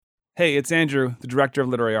Hey, it's Andrew, the director of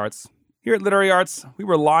Literary Arts. Here at Literary Arts, we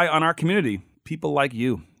rely on our community, people like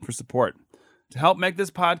you, for support. To help make this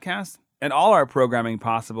podcast and all our programming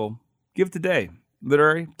possible, give today.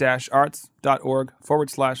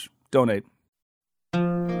 literary-arts.org/donate.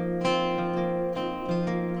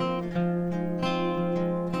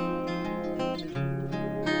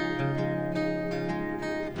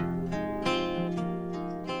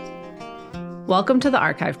 Welcome to the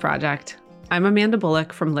Archive Project. I'm Amanda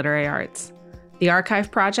Bullock from Literary Arts. The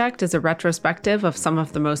Archive Project is a retrospective of some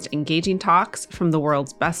of the most engaging talks from the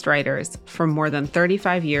world's best writers from more than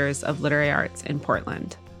 35 years of literary arts in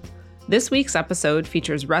Portland. This week's episode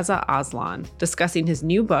features Reza Aslan discussing his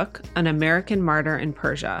new book, An American Martyr in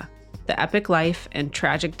Persia, the epic life and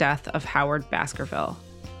tragic death of Howard Baskerville.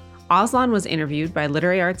 Aslan was interviewed by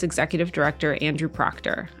Literary Arts Executive Director Andrew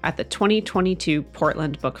Proctor at the 2022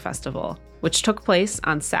 Portland Book Festival, which took place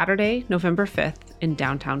on Saturday, November 5th in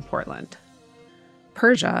downtown Portland.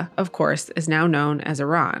 Persia, of course, is now known as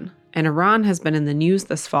Iran, and Iran has been in the news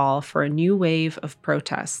this fall for a new wave of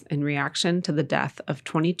protests in reaction to the death of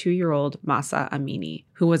 22-year-old Mahsa Amini,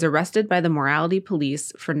 who was arrested by the morality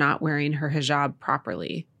police for not wearing her hijab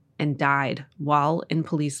properly and died while in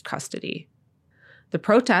police custody. The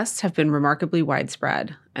protests have been remarkably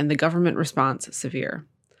widespread, and the government response severe.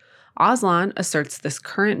 Aslan asserts this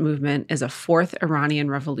current movement is a fourth Iranian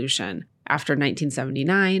revolution after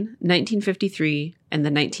 1979, 1953, and the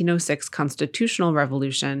 1906 constitutional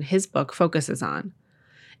revolution his book focuses on.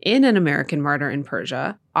 In An American Martyr in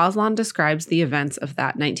Persia, Aslan describes the events of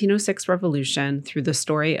that 1906 revolution through the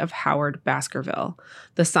story of Howard Baskerville,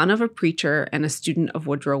 the son of a preacher and a student of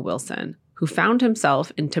Woodrow Wilson, who found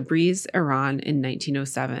himself in Tabriz, Iran in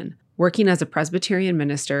 1907, working as a Presbyterian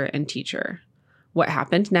minister and teacher. What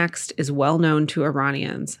happened next is well known to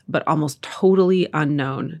Iranians, but almost totally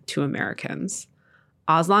unknown to Americans.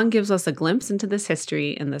 Aslan gives us a glimpse into this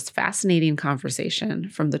history in this fascinating conversation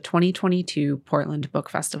from the 2022 Portland Book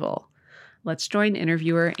Festival. Let's join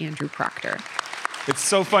interviewer Andrew Proctor. It's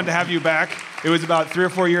so fun to have you back. It was about 3 or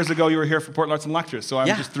 4 years ago you were here for Portland Arts and Lectures, so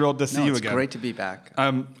I'm just thrilled to see you again. It's great to be back.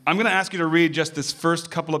 I'm going to ask you to read just this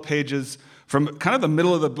first couple of pages from kind of the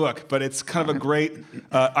middle of the book, but it's kind of a great,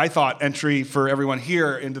 I thought, entry for everyone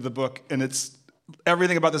here into the book, and it's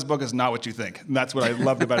everything about this book is not what you think, and that's what I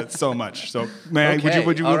loved about it so much. So,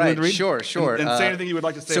 would you read? Sure. And say anything you would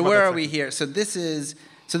like to say. So about where that are we here? So this is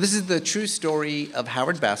the true story of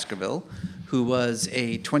Howard Baskerville, who was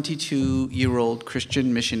a 22-year-old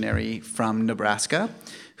Christian missionary from Nebraska,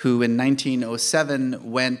 who in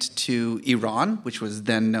 1907 went to Iran, which was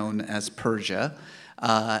then known as Persia,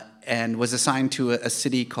 and was assigned to a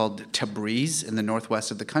city called Tabriz in the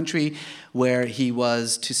northwest of the country, where he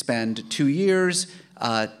was to spend 2 years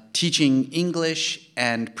teaching English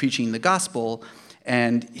and preaching the gospel.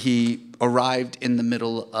 And he arrived in the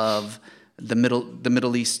middle of the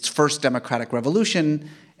Middle East's first democratic revolution.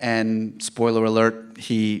 And spoiler alert,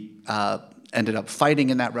 he ended up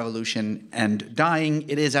fighting in that revolution and dying.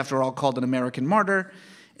 It is, after all, called an American martyr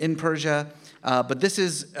in Persia. But this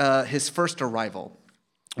is his first arrival,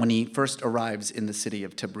 when he first arrives in the city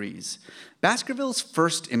of Tabriz. Baskerville's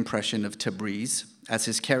first impression of Tabriz, as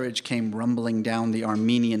his carriage came rumbling down the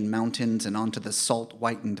Armenian mountains and onto the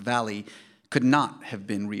salt-whitened valley, could not have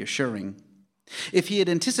been reassuring. If he had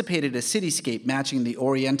anticipated a cityscape matching the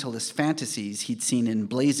Orientalist fantasies he'd seen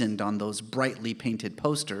emblazoned on those brightly painted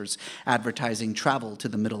posters advertising travel to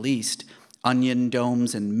the Middle East, onion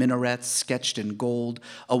domes and minarets sketched in gold,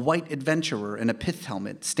 a white adventurer in a pith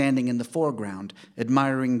helmet standing in the foreground,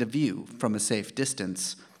 admiring the view from a safe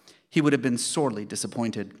distance, he would have been sorely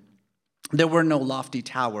disappointed. There were no lofty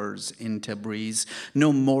towers in Tabriz,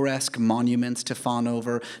 no Moresque monuments to fawn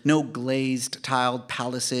over, no glazed tiled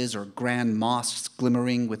palaces or grand mosques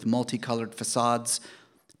glimmering with multicolored facades.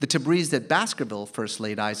 The Tabriz that Baskerville first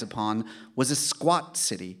laid eyes upon was a squat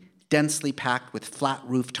city, densely packed with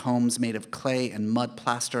flat-roofed homes made of clay and mud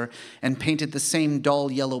plaster and painted the same dull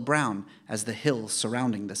yellow-brown as the hills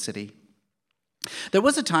surrounding the city. There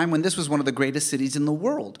was a time when this was one of the greatest cities in the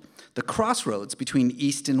world, the crossroads between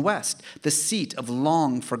East and West, the seat of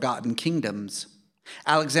long-forgotten kingdoms.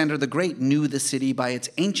 Alexander the Great knew the city by its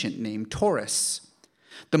ancient name, Taurus.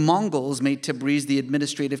 The Mongols made Tabriz the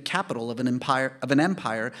administrative capital of an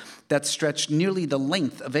empire that stretched nearly the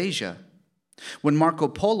length of Asia. When Marco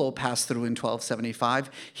Polo passed through in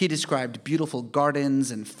 1275, he described beautiful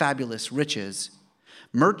gardens and fabulous riches.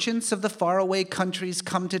 Merchants of the faraway countries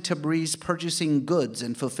come to Tabriz purchasing goods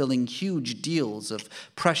and fulfilling huge deals of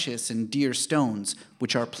precious and dear stones,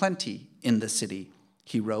 which are plenty in the city,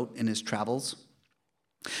 he wrote in his travels.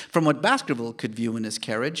 From what Baskerville could view in his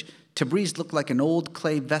carriage, Tabriz looked like an old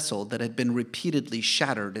clay vessel that had been repeatedly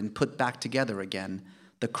shattered and put back together again,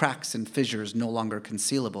 the cracks and fissures no longer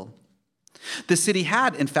concealable. The city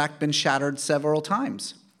had, in fact, been shattered several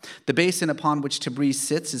times. The basin upon which Tabriz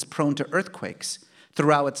sits is prone to earthquakes.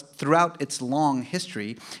 Throughout its long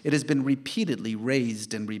history, it has been repeatedly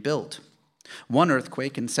razed and rebuilt. One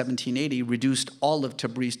earthquake in 1780 reduced all of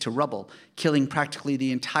Tabriz to rubble, killing practically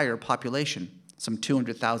the entire population, some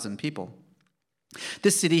 200,000 people.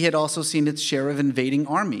 This city had also seen its share of invading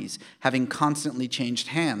armies, having constantly changed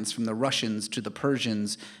hands from the Russians to the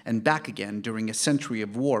Persians and back again during a century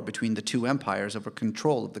of war between the two empires over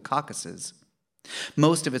control of the Caucasus.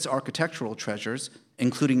 Most of its architectural treasures,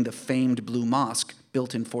 including the famed Blue Mosque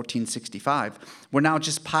built in 1465, were now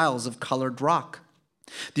just piles of colored rock.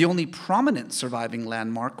 The only prominent surviving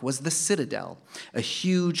landmark was the Citadel, a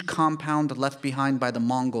huge compound left behind by the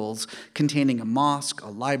Mongols containing a mosque, a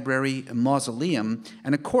library, a mausoleum,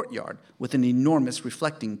 and a courtyard with an enormous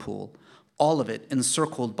reflecting pool, all of it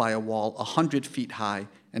encircled by a wall 100 feet high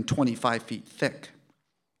and 25 feet thick.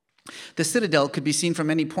 The Citadel could be seen from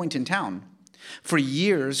any point in town. For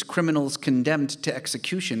years, criminals condemned to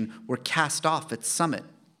execution were cast off its summit.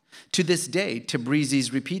 To this day,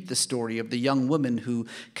 Tabrizis repeat the story of the young woman who,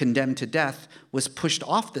 condemned to death, was pushed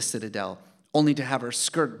off the Citadel, only to have her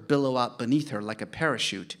skirt billow out beneath her like a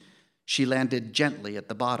parachute. She landed gently at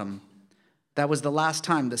the bottom. That was the last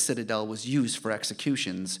time the Citadel was used for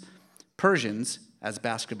executions. Persians, as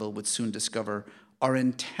Baskerville would soon discover, are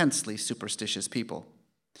intensely superstitious people.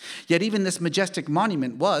 Yet even this majestic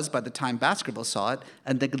monument was, by the time Baskerville saw it,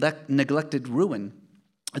 a neglected ruin.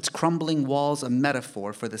 Its crumbling walls a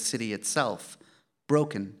metaphor for the city itself,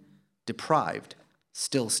 broken, deprived,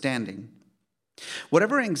 still standing.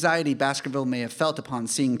 Whatever anxiety Baskerville may have felt upon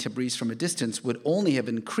seeing Tabriz from a distance would only have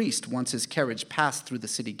increased once his carriage passed through the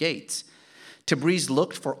city gates. Tabriz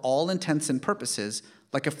looked, for all intents and purposes,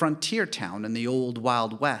 like a frontier town in the old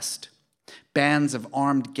Wild West. Bands of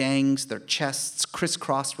armed gangs, their chests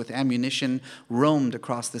crisscrossed with ammunition, roamed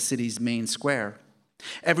across the city's main square.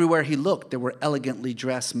 Everywhere he looked, there were elegantly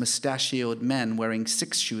dressed, mustachioed men wearing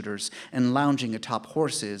six-shooters and lounging atop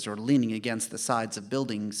horses or leaning against the sides of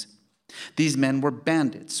buildings. These men were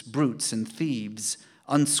bandits, brutes, and thieves,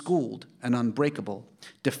 unschooled and unbreakable,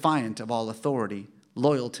 defiant of all authority,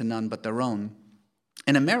 loyal to none but their own.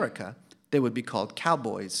 In America, they would be called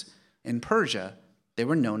cowboys. In Persia, they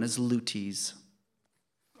were known as lutis.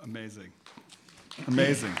 Amazing.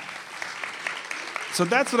 Amazing. So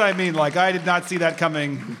that's what I mean. Like, I did not see that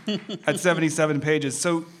coming at 77 pages.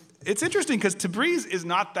 So it's interesting because Tabriz is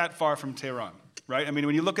not that far from Tehran, right? I mean,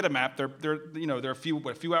 when you look at a map, they're a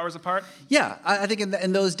few hours apart. Yeah, I think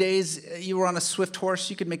in those days, you were on a swift horse.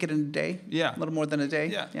 You could make it in a day. Yeah, a little more than a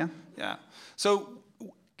day. Yeah. So,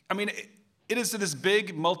 I mean, it is this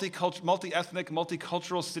big multi-ethnic,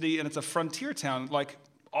 multicultural city, and it's a frontier town. Like,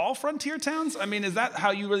 all frontier towns? I mean, is that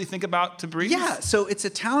how you really think about Tabriz? Yeah, so it's a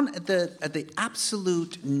town at the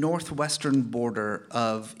absolute northwestern border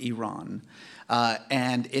of Iran.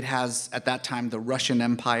 And it has, at that time, the Russian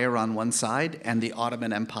Empire on one side and the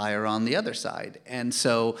Ottoman Empire on the other side. And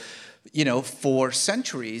so, for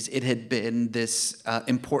centuries, it had been this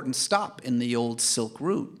important stop in the old Silk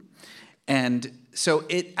Route. And so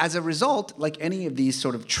as a result, like any of these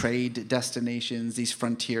sort of trade destinations, these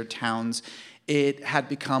frontier towns, it had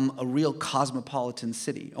become a real cosmopolitan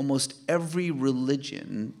city. Almost every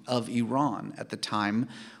religion of Iran at the time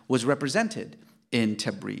was represented in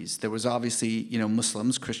Tabriz. There was obviously,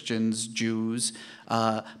 Muslims, Christians, Jews,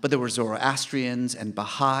 but there were Zoroastrians and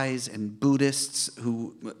Baha'is and Buddhists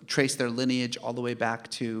who traced their lineage all the way back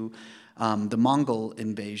to the Mongol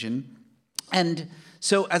invasion. And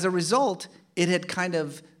so as a result, it had kind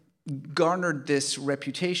of garnered this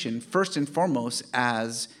reputation, first and foremost,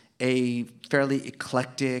 as a fairly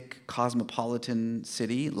eclectic, cosmopolitan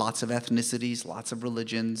city, lots of ethnicities, lots of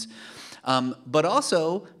religions, but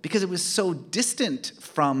also because it was so distant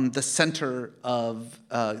from the center of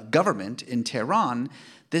government in Tehran,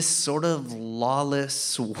 this sort of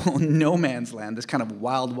lawless no man's land, this kind of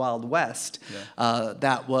wild, wild west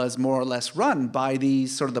that was more or less run by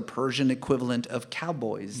these sort of the Persian equivalent of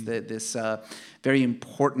cowboys, this very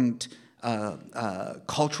important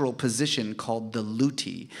cultural position called the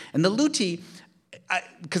luti. And the luti,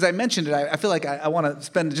 because I mentioned it, I feel like I want to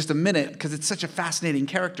spend just a minute because it's such a fascinating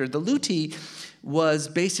character. The luti was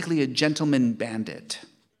basically a gentleman bandit.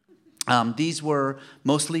 These were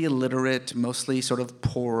mostly illiterate, mostly sort of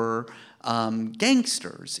poorer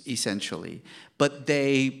gangsters, essentially. But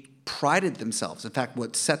they prided themselves. In fact,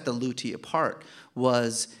 what set the luti apart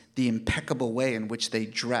was the impeccable way in which they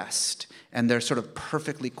dressed and their sort of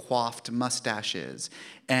perfectly coiffed mustaches.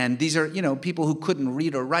 And these are, people who couldn't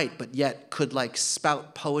read or write, but yet could like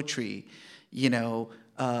spout poetry,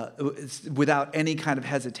 without any kind of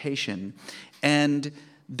hesitation. And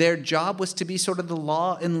their job was to be sort of the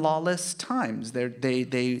law in lawless times.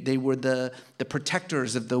 They were the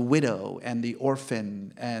protectors of the widow and the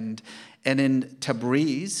orphan. And in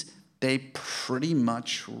Tabriz, they pretty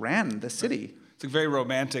much ran the city. It's a very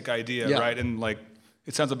romantic idea, Yeah. right? And like,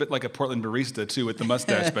 it sounds a bit like a Portland barista too with the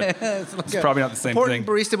mustache, but it's probably not the same Portland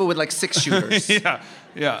thing. barista, but with like 6 shooters.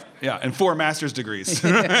 Yeah, and 4 master's degrees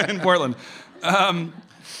in Portland.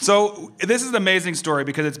 So this is an amazing story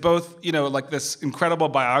because it's both, like this incredible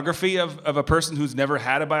biography of a person who's never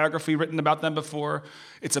had a biography written about them before.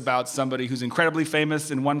 It's about somebody who's incredibly famous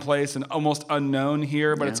in one place and almost unknown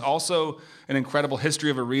here, but it's also an incredible history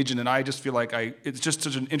of a region. And I just feel like it's just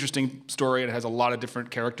such an interesting story. It has a lot of different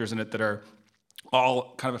characters in it that are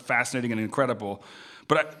all kind of fascinating and incredible.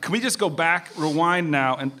 But can we just go back, rewind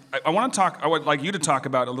now, and I would like you to talk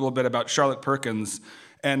about a little bit about Charlotte Perkins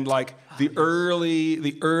and like the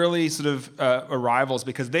early sort of arrivals,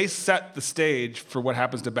 because they set the stage for what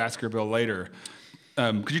happens to Baskerville later.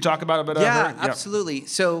 Could you talk about a bit of her? Yeah, absolutely.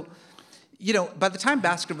 So, by the time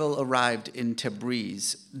Baskerville arrived in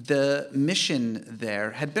Tabriz, the mission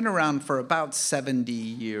there had been around for about 70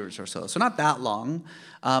 years or so. So not that long,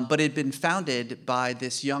 but it had been founded by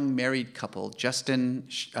this young married couple, Justin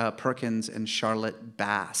Perkins and Charlotte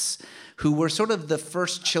Bass, who were sort of the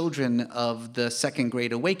first children of the Second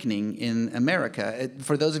Great Awakening in America.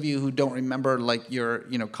 For those of you who don't remember, like your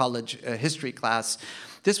college history class,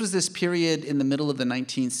 this was this period in the middle of the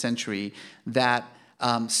 19th century that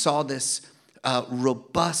saw this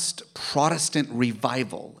robust Protestant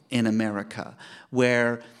revival in America,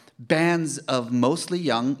 where bands of mostly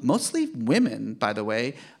young, mostly women, by the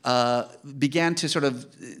way, began to sort of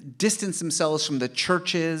distance themselves from the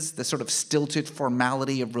churches, the sort of stilted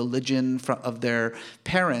formality of religion of their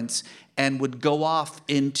parents, and would go off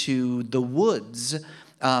into the woods,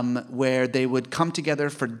 where they would come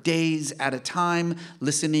together for days at a time,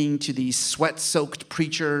 listening to these sweat-soaked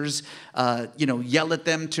preachers, yell at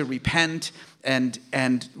them to repent,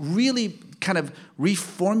 and really kind of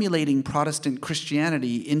reformulating Protestant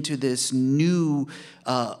Christianity into this new,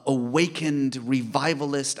 awakened,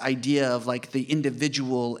 revivalist idea of like the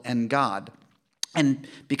individual and God. And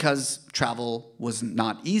because travel was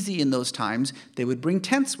not easy in those times, they would bring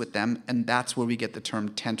tents with them, and that's where we get the term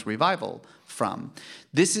tent revival from.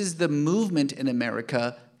 This is the movement in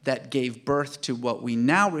America that gave birth to what we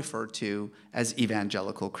now refer to as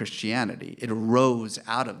evangelical Christianity. It arose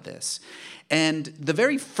out of this. And the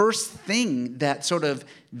very first thing that sort of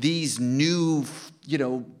these new,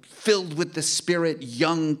 filled with the Spirit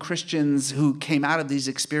young Christians who came out of these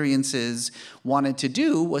experiences wanted to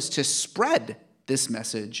do was to spread this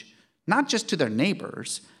message, not just to their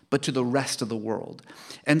neighbors, but to the rest of the world.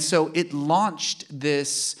 And so it launched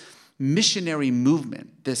this missionary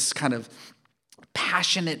movement, this kind of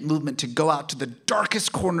passionate movement to go out to the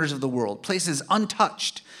darkest corners of the world, places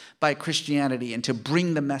untouched by Christianity, and to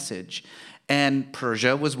bring the message. And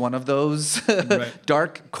Persia was one of those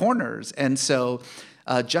dark corners. And so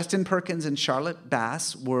Justin Perkins and Charlotte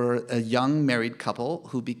Bass were a young married couple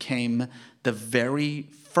who became the very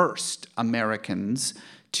first Americans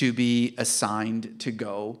to be assigned to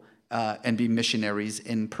go and be missionaries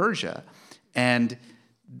in Persia. And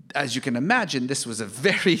as you can imagine, this was a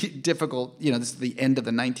very difficult, this is the end of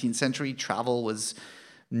the 19th century. Travel was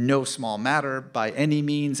no small matter by any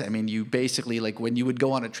means. I mean, you basically, like when you would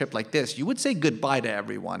go on a trip like this, you would say goodbye to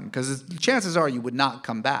everyone because chances are you would not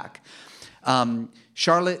come back.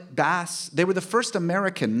 Charlotte Bass, they were the first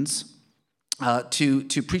Americans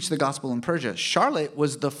to preach the gospel in Persia. Charlotte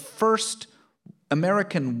was the first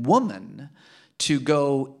American woman to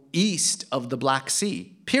go east of the Black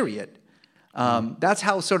Sea, period. That's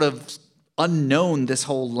how sort of unknown this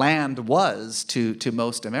whole land was to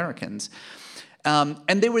most Americans.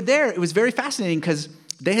 And they were there. It was very fascinating because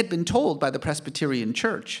they had been told by the Presbyterian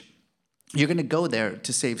Church, you're going to go there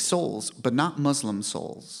to save souls, but not Muslim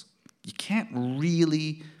souls. You can't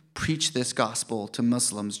really preach this gospel to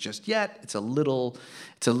Muslims just yet. It's a little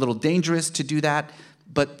dangerous to do that,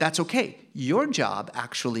 but that's okay. Your job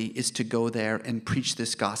actually is to go there and preach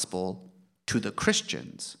this gospel to the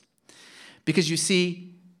Christians. Because you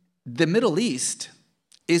see, the Middle East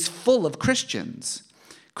is full of Christians.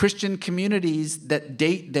 Christian communities that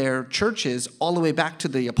date their churches all the way back to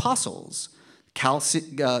the apostles.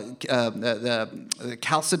 The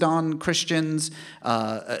Chalcedon Christians,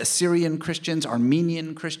 Assyrian Christians,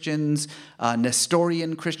 Armenian Christians,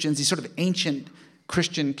 Nestorian Christians, these sort of ancient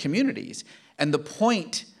Christian communities. And the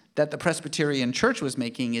point that the Presbyterian Church was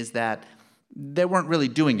making is that they weren't really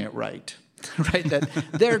doing it right. Right? That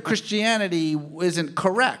their Christianity isn't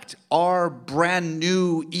correct. Our brand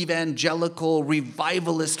new evangelical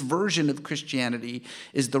revivalist version of Christianity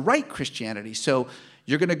is the right Christianity. So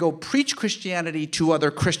you're going to go preach Christianity to other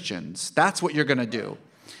Christians. That's what you're going to do.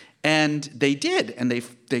 And they did. And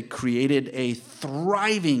they created a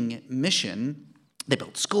thriving mission. They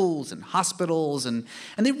built schools and hospitals. And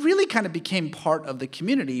they really kind of became part of the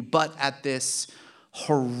community, but at this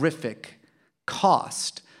horrific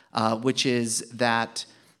cost. Which is that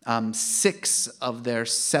 6 of their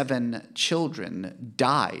 7 children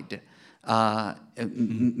died,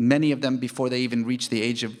 many of them before they even reached the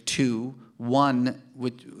age of 2, one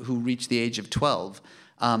who reached the age of 12,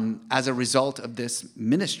 as a result of this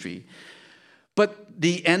ministry. But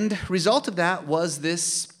the end result of that was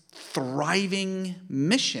this thriving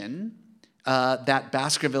mission that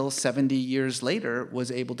Baskerville 70 years later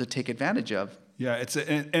was able to take advantage of. Yeah,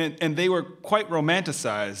 and they were quite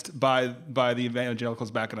romanticized by the evangelicals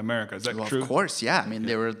back in America. Is that true? Of course, yeah. I mean,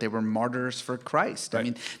 they were martyrs for Christ. Right. I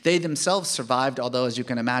mean, they themselves survived. Although, as you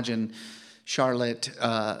can imagine, Charlotte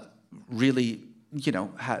really,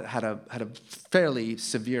 had a fairly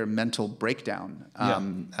severe mental breakdown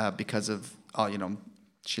because of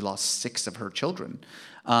she lost 6 of her children,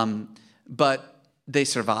 but they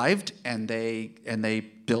survived and they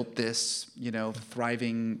built this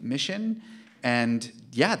thriving mission. And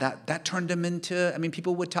yeah, that turned them into,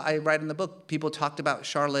 people would, I write in the book, people talked about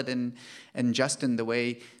Charlotte and Justin the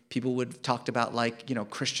way people would have talked about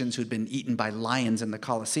Christians who'd been eaten by lions in the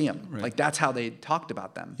Colosseum. Right. Like that's how they talked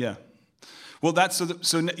about them. Yeah. Well,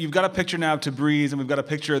 so you've got a picture now to Breeze, and we've got a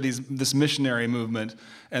picture of this missionary movement,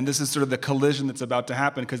 and this is sort of the collision that's about to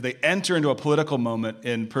happen because they enter into a political moment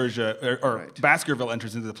in Persia, or right. Baskerville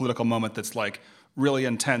enters into the political moment that's like really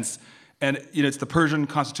intense. And it's the Persian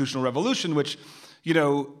Constitutional Revolution, which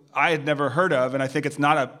I had never heard of, and I think it's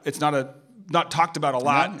not talked about a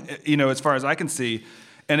lot, as far as I can see.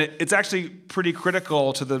 And it's actually pretty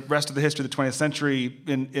critical to the rest of the history of the 20th century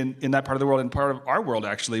in that part of the world and part of our world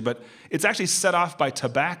actually. But it's actually set off by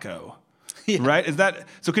tobacco, right?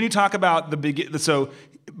 So? Can you talk about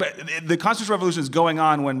But the Constitutional Revolution is going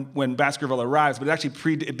on when Baskerville arrives, but it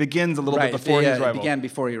actually it begins a little bit before his arrival. It began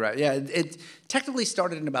before he arrived. Yeah, it technically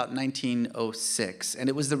started in about 1906, and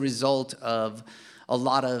it was the result of a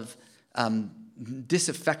lot of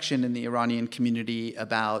disaffection in the Iranian community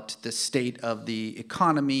about the state of the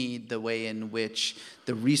economy, the way in which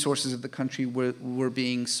the resources of the country were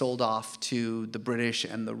being sold off to the British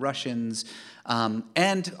and the Russians,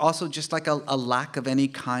 and also just like a lack of any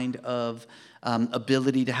kind of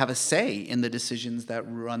ability to have a say in the decisions that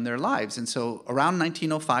run their lives. And so around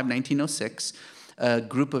 1905, 1906, a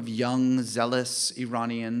group of young, zealous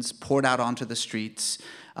Iranians poured out onto the streets,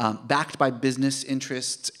 backed by business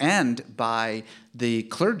interests and by the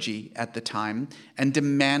clergy at the time, and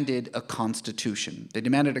demanded a constitution. They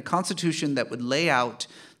demanded a constitution that would lay out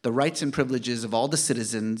the rights and privileges of all the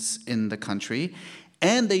citizens in the country,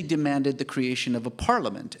 and they demanded the creation of a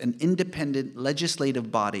parliament, an independent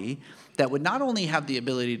legislative body that would not only have the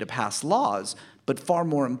ability to pass laws, but far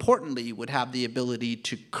more importantly, would have the ability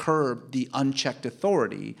to curb the unchecked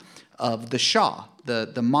authority of the Shah,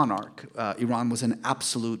 the monarch. Iran was an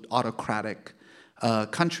absolute autocratic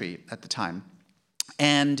country at the time.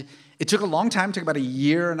 And it took a long time, it took about 1.5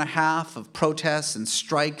 years of protests and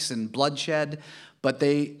strikes and bloodshed, but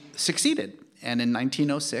they succeeded. And in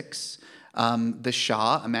 1906, the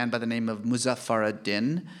Shah, a man by the name of Muzaffar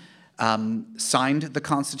ad-Din, signed the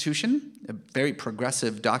Constitution, a very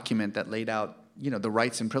progressive document that laid out, the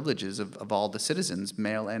rights and privileges of all the citizens,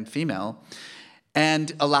 male and female,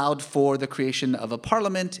 and allowed for the creation of a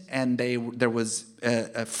parliament, and there was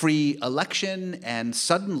a free election, and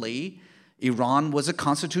suddenly Iran was a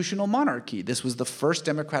constitutional monarchy. This was the first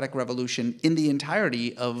democratic revolution in the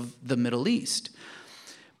entirety of the Middle East.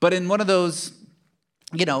 But in one of those,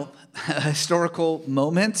 historical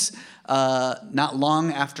moments, not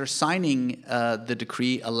long after signing the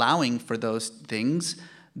decree allowing for those things,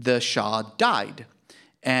 the Shah died.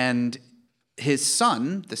 And his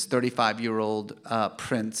son, this 35-year-old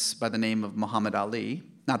prince by the name of Muhammad Ali,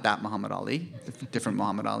 not that Muhammad Ali, different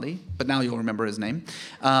Muhammad Ali, but now you'll remember his name,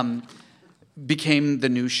 became the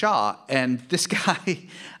new Shah. And this guy,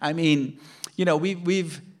 we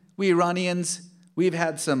Iranians, we've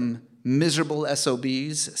had some miserable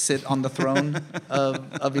SOBs sit on the throne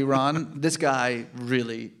of Iran. This guy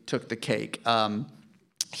really took the cake.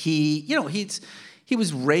 He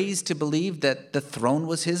was raised to believe that the throne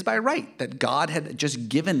was his by right, that God had just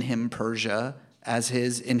given him Persia as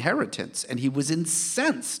his inheritance. And he was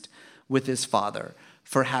incensed with his father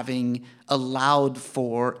for having allowed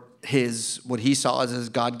for what he saw as his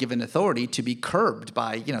God-given authority to be curbed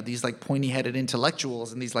by, these like pointy-headed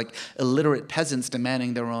intellectuals and these like illiterate peasants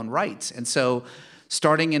demanding their own rights. And so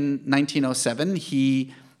starting in 1907,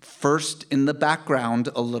 he first in the background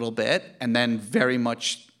a little bit and then very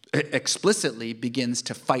much explicitly begins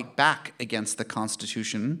to fight back against the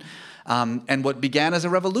Constitution. And what began as a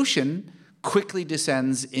revolution quickly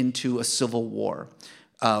descends into a civil war.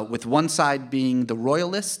 With one side being the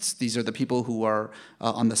royalists, these are the people who are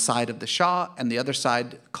on the side of the Shah, and the other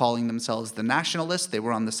side calling themselves the nationalists. They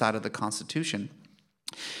were on the side of the Constitution.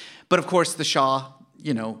 But of course, the Shah,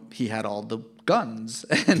 he had all the guns.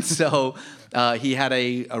 And so he had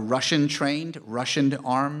a Russian-trained,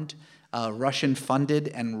 Russian-armed, Russian-funded,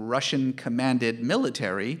 and Russian-commanded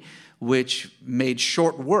military, which made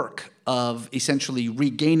short work of essentially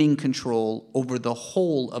regaining control over the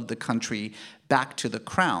whole of the country back to the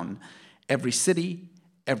crown. Every city,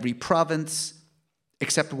 every province,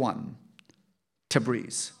 except one,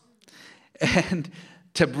 Tabriz. And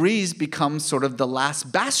Tabriz becomes sort of the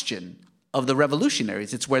last bastion of the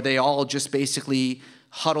revolutionaries. It's where they all just basically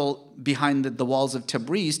huddle behind the walls of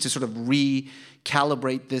Tabriz to sort of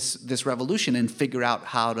recalibrate this revolution and figure out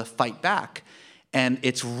how to fight back. And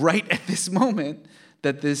it's right at this moment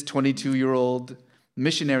that this 22-year-old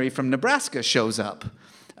missionary from Nebraska shows up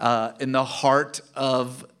in the heart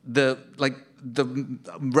of the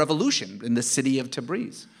revolution in the city of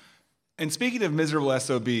Tabriz. And speaking of miserable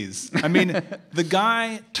SOBs, I mean, the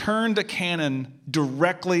guy turned a cannon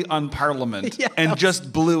directly on Parliament and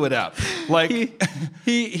just blew it up. Like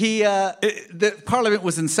the Parliament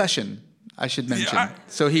was in session, I should mention.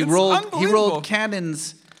 So he rolled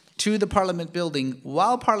cannons to the Parliament building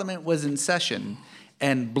while Parliament was in session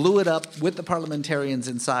and blew it up with the parliamentarians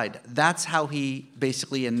inside. That's how he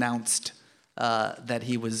basically announced that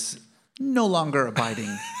he was no longer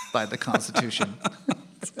abiding by the Constitution.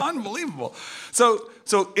 It's unbelievable. So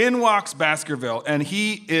in walks Baskerville, and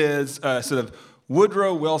he is sort of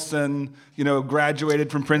Woodrow Wilson,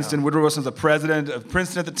 graduated from Princeton. Yeah. Woodrow Wilson's the president of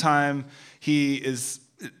Princeton at the time. He is,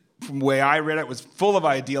 from the way I read it, was full of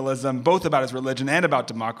idealism, both about his religion and about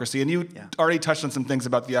democracy. And you already touched on some things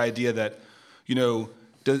about the idea that,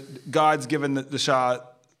 God's given the Shah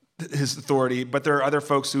his authority, but there are other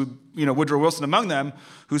folks who, Woodrow Wilson among them,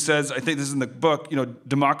 who says, I think this is in the book,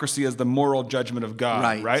 democracy is the moral judgment of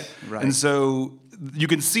God, right? And so you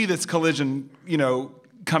can see this collision,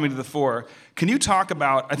 coming to the fore. Can you talk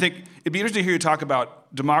about, I think it'd be interesting to hear you talk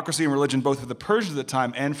about democracy and religion, both for the Persians at the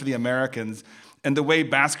time and for the Americans, and the way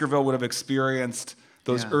Baskerville would have experienced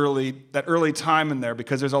that early time in there,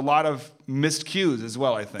 because there's a lot of missed cues as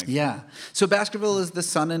well, I think. Yeah. So Baskerville is the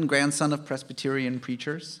son and grandson of Presbyterian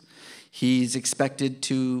preachers. He's expected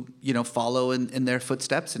to, follow in their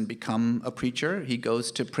footsteps and become a preacher. He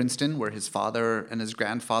goes to Princeton, where his father and his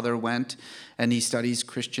grandfather went, and he studies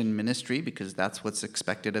Christian ministry because that's what's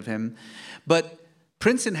expected of him. But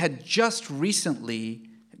Princeton had just recently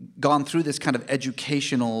gone through this kind of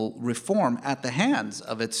educational reform at the hands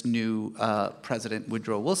of its new president,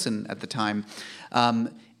 Woodrow Wilson, at the time,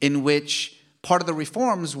 in which part of the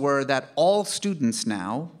reforms were that all students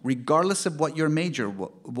now, regardless of what your major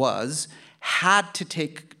was, had to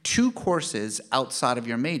take 2 courses outside of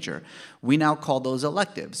your major. We now call those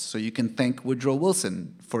electives, so you can thank Woodrow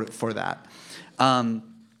Wilson for that.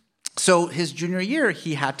 So his junior year,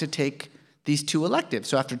 he had to take these 2 electives.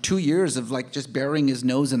 So after 2 years of just burying his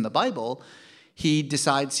nose in the Bible, he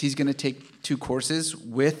decides he's going to take 2 courses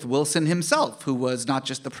with Wilson himself, who was not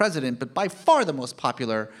just the president, but by far the most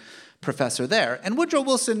popular professor there. And Woodrow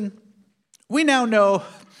Wilson, we now know,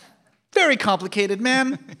 very complicated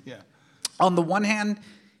man. On the one hand,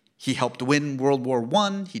 he helped win World War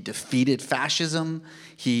I. He defeated fascism.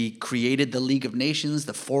 He created the League of Nations,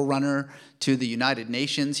 the forerunner to the United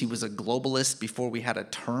Nations. He was a globalist before we had a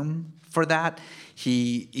term for that.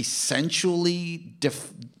 He essentially,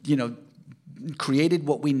 created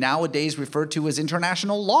what we nowadays refer to as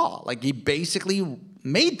international law. He basically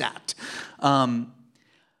made that.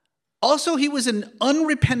 Also, he was an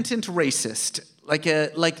unrepentant racist, like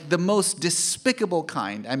the most despicable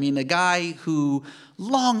kind. I mean, a guy who,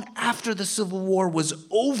 long after the Civil War was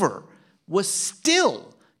over, was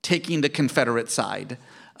still taking the Confederate side.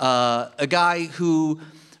 A guy who,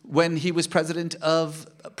 when he was president of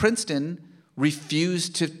Princeton,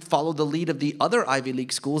 refused to follow the lead of the other Ivy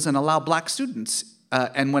League schools and allow black students.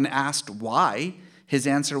 And when asked why, his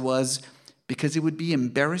answer was, because it would be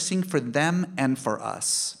embarrassing for them and for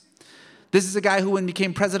us. This is a guy who, when he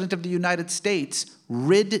became president of the United States,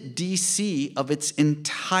 rid D.C. of its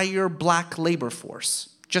entire black labor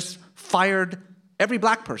force, just fired every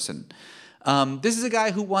black person. This is a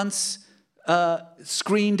guy who once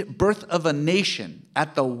screened Birth of a Nation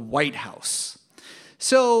at the White House.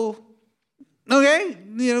 So, okay,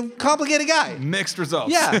 complicated guy. Mixed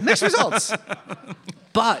results. Yeah, mixed results.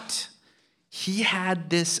 But he had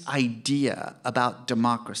this idea about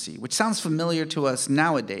democracy, which sounds familiar to us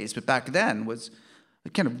nowadays, but back then was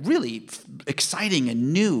kind of really exciting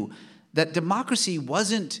and new, that democracy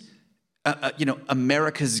wasn't,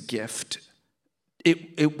 America's gift.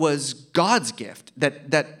 It was God's gift,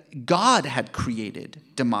 that God had created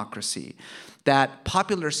democracy, that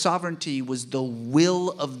popular sovereignty was the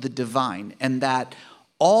will of the divine, and that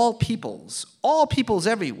all peoples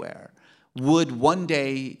everywhere would one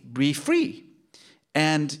day be free.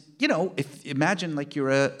 And, imagine like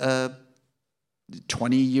you're a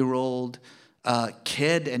 20-year-old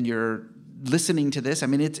kid and you're listening to this. I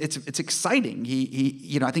mean, it's exciting.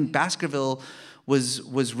 I think Baskerville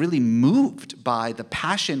was really moved by the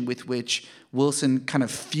passion with which Wilson kind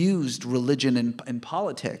of fused religion and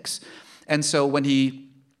politics. And so when he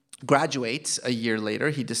graduates a year later,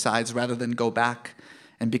 he decides rather than go back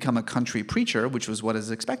and become a country preacher, which was what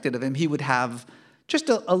is expected of him, he would have just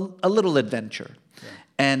a little adventure. Yeah.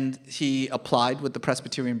 And he applied with the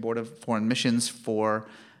Presbyterian Board of Foreign Missions for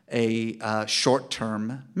a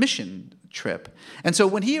short-term mission trip. And so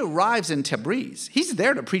when he arrives in Tabriz, he's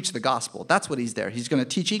there to preach the gospel. That's what he's there. He's going to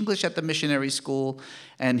teach English at the missionary school,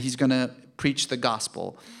 and he's going to preach the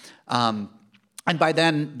gospel. And by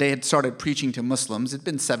then, they had started preaching to Muslims. It'd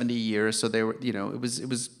been 70 years, so they were, it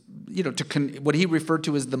was what he referred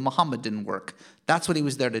to as the Mohammedan work. That's what he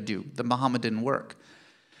was there to do, the Mohammedan work.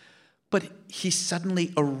 But he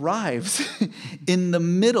suddenly arrives in the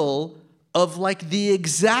middle of like the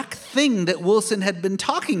exact thing that Wilson had been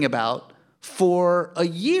talking about for a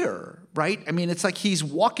year, right? I mean, it's like he's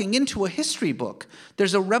walking into a history book.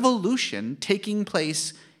 There's a revolution taking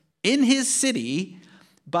place in his city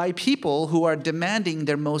by people who are demanding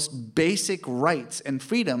their most basic rights and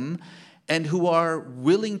freedom and who are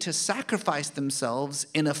willing to sacrifice themselves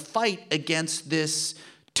in a fight against this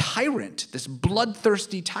tyrant, this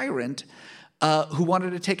bloodthirsty tyrant who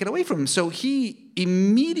wanted to take it away from him. So he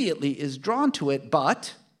immediately is drawn to it,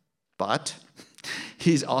 but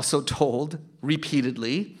he's also told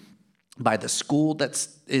repeatedly by the school that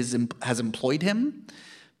has employed him,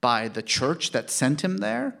 by the church that sent him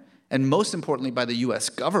there, and most importantly by the U.S.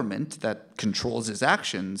 government that controls his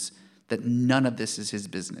actions, that none of this is his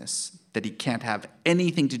business, that he can't have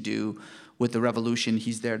anything to do with the revolution.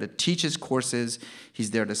 He's there to teach his courses.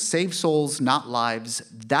 He's there to save souls, not lives.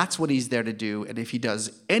 That's what he's there to do. And if he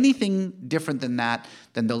does anything different than that,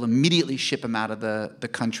 then they'll immediately ship him out of the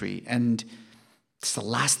country. And it's the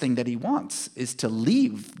last thing that he wants is to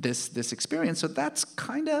leave this experience. So that's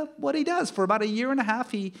kind of what he does. For about a year and a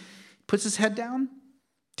half, he puts his head down,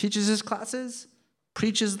 teaches his classes,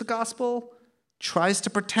 preaches the gospel, tries to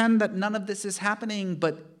pretend that none of this is happening,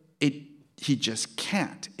 but he just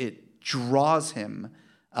can't. It draws him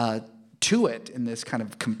to it in this kind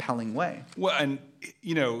of compelling way. Well, and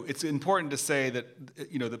it's important to say that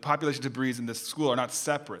the population of Tabriz and this school are not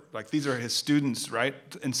separate. Like these are his students, right?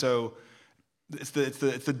 And so it's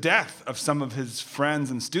the death of some of his friends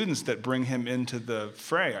and students that bring him into the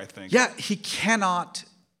fray, I think. Yeah, he cannot.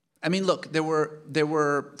 I mean, look, there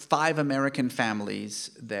were 5 American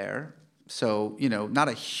families there. So, not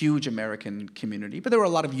a huge American community, but there were a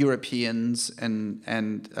lot of Europeans and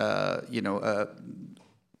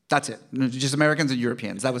that's it. Just Americans and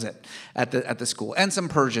Europeans. That was it at the school. And some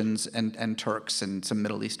Persians and Turks and some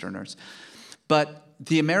Middle Easterners. But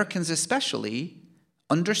the Americans especially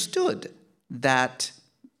understood that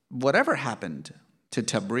whatever happened to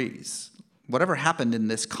Tabriz, whatever happened in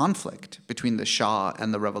this conflict between the Shah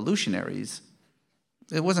and the revolutionaries,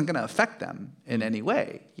 it wasn't going to affect them in any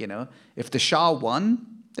way. If the Shah won,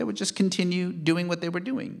 they would just continue doing what they were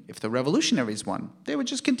doing. If the revolutionaries won, they would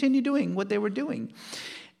just continue doing what they were doing.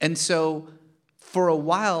 And so for a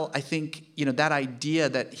while, I think, that idea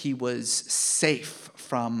that he was safe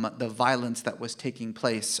from the violence that was taking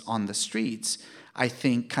place on the streets, I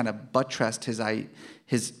think kind of buttressed his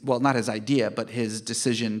not his idea, but his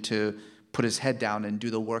decision to put his head down and do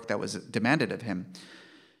the work that was demanded of him.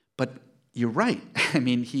 But you're right. I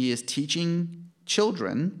mean, he is teaching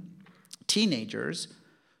children, teenagers,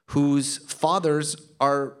 whose fathers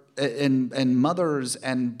are and mothers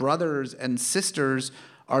and brothers and sisters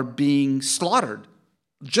are being slaughtered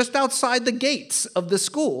just outside the gates of the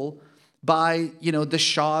school by, the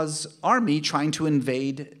Shah's army trying to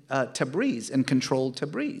invade Tabriz and control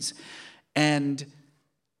Tabriz. And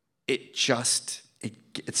it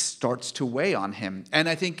starts to weigh on him. And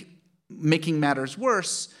I think making matters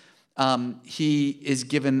worse, he is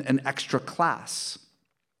given an extra class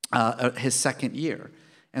his second year.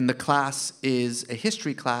 And the class is a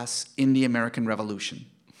history class in the American Revolution.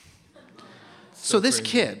 So this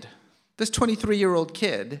kid, this 23-year-old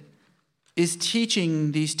kid, is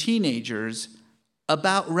teaching these teenagers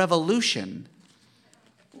about revolution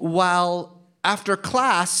while after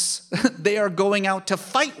class they are going out to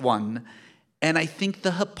fight one. And I think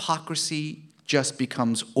the hypocrisy just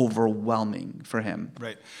becomes overwhelming for him.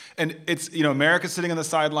 Right. And it's, America's sitting on the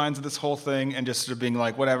sidelines of this whole thing and just sort of being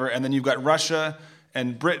like, whatever. And then you've got Russia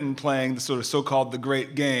and Britain playing the sort of so-called the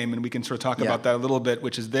great game, and we can sort of talk about that a little bit,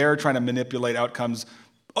 which is they're trying to manipulate outcomes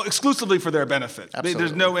exclusively for their benefit. Absolutely.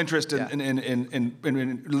 There's no interest in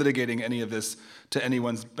litigating any of this to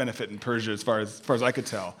anyone's benefit in Persia, as far as I could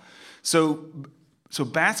tell. So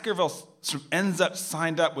Baskerville sort of ends up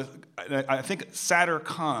signed up with, I think, Sattar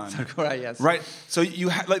Khan. Right. Yes. Right. So you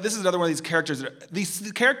this is another one of these characters.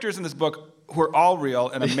 These characters in this book, who are all real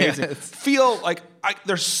and amazing, feel like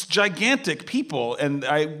they're gigantic people, and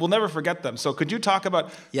I will never forget them. So could you talk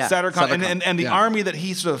about Sattar Khan and the army that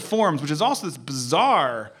he sort of forms, which is also this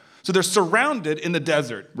bizarre. So they're surrounded in the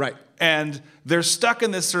desert, right, and they're stuck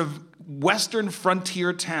in this sort of western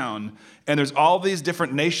frontier town, and there's all these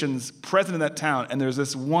different nations present in that town, and there's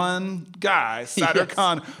this one guy, Sattar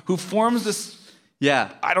Khan, who forms this.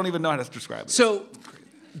 Yeah, I don't even know how to describe it. So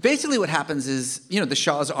basically what happens is, the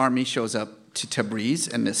Shah's army shows up to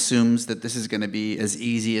Tabriz and assumes that this is going to be as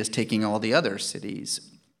easy as taking all the other cities.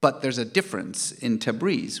 But there's a difference in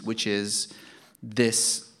Tabriz, which is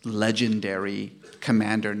this legendary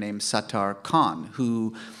commander named Sattar Khan,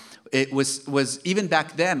 who it was even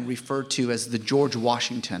back then referred to as the George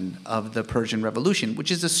Washington of the Persian Revolution,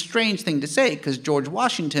 which is a strange thing to say because George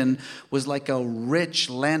Washington was like a rich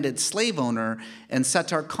landed slave owner, and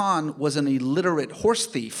Sattar Khan was an illiterate horse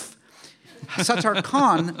thief. Sattar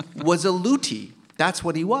Khan was a luti. That's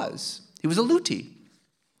what he was. He was a luti.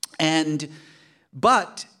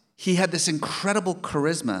 But he had this incredible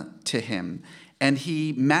charisma to him, and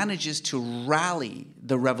he manages to rally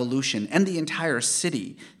the revolution and the entire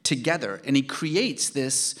city together. And he creates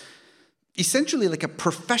this essentially like a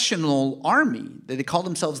professional army. They call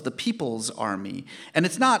themselves the People's Army. And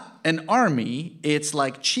it's not an army. It's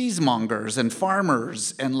like cheesemongers and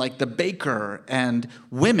farmers and like the baker and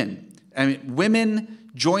women. I mean, women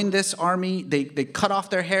join this army. They cut off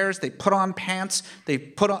their hairs. They put on pants. They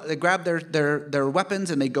grab their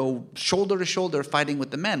weapons and they go shoulder to shoulder fighting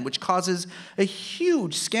with the men, which causes a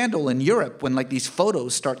huge scandal in Europe when like these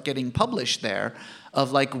photos start getting published there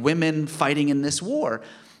of like women fighting in this war.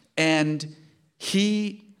 And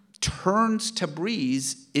he turns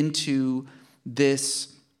Tabriz into this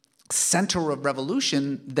center of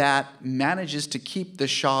revolution that manages to keep the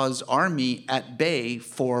Shah's army at bay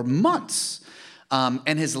for months.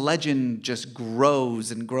 And his legend just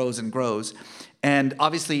grows and grows and grows. And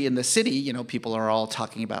obviously in the city, people are all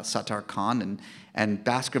talking about Sattar Khan, and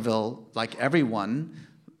Baskerville, like everyone,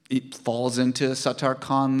 it falls into Sattar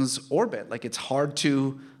Khan's orbit. Like it's hard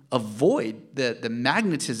to avoid the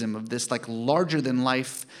magnetism of this like larger than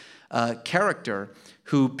life character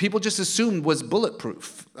who people just assumed was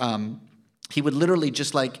bulletproof. He would literally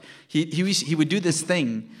just like, he would do this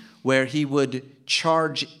thing where he would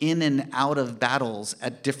charge in and out of battles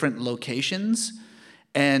at different locations.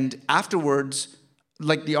 And afterwards,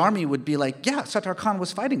 like the army would be like, yeah, Sattar Khan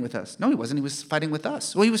was fighting with us. No, he wasn't. He was fighting with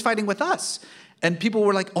us. Well, he was fighting with us. And people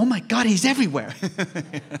were like, oh my God, he's everywhere.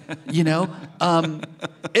 And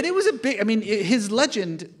it was his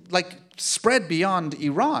legend like spread beyond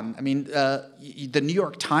Iran. I mean, the New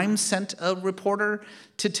York Times sent a reporter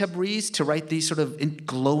to Tabriz to write these sort of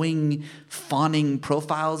glowing, fawning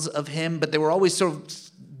profiles of him, but they were always sort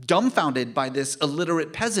of dumbfounded by this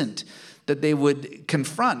illiterate peasant that they would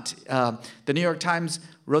confront. The New York Times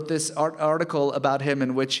wrote this article about him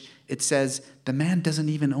in which it says, the man doesn't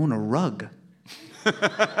even own a rug.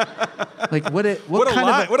 Like what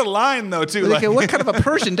a line though too. Like, what kind of a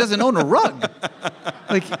Persian doesn't own a rug?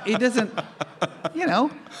 Like he doesn't,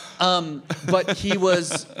 But he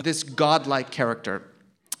was this godlike character,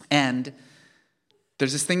 and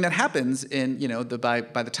there's this thing that happens in by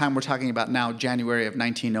the time we're talking about now, January of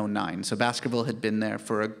 1909. So Baskerville had been there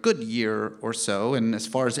for a good year or so, and as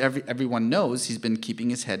far as everyone knows, he's been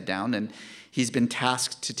keeping his head down, and he's been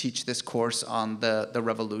tasked to teach this course on the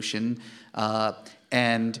revolution.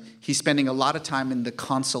 And he's spending a lot of time in the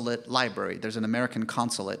consulate library. There's an American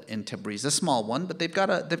consulate in Tabriz, a small one, but they've got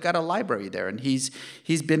a library there, and he's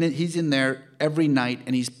in there every night,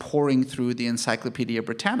 and he's poring through the Encyclopedia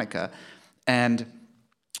Britannica. And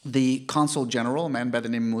the consul general, a man by the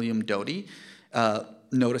name of William Doty,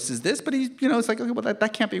 notices this, but it's like, okay, well,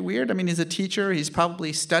 that can't be weird. I mean, he's a teacher. He's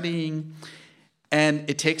probably studying. And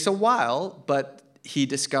it takes a while, but he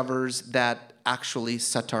discovers that actually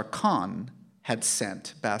Sattar Khan had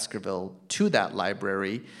sent Baskerville to that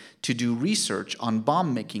library to do research on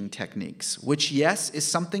bomb-making techniques, which, yes, is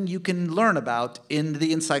something you can learn about in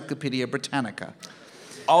the Encyclopedia Britannica.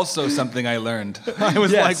 Also something I learned. I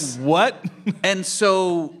was like, what? And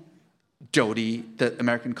so Doty, the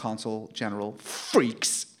American consul general,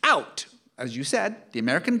 freaks out. As you said, the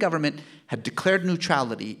American government had declared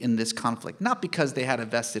neutrality in this conflict, not because they had a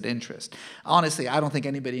vested interest. Honestly, I don't think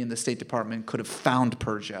anybody in the State Department could have found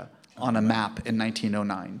Persia on a map in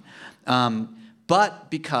 1909. But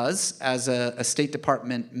because, as a State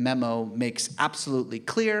Department memo makes absolutely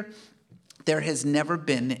clear, there has never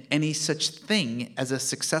been any such thing as a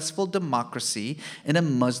successful democracy in a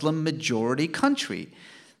Muslim majority country.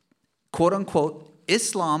 Quote unquote,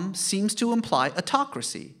 Islam seems to imply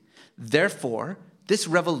autocracy. Therefore, this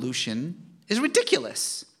revolution is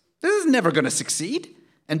ridiculous. This is never going to succeed.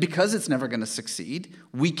 And because it's never going to succeed,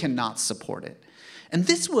 we cannot support it. And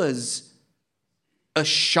this was a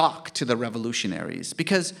shock to the revolutionaries,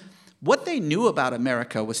 because what they knew about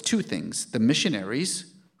America was two things: the missionaries,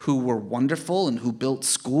 who were wonderful and who built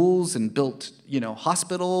schools and built,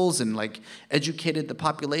 hospitals and educated the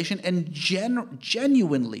population and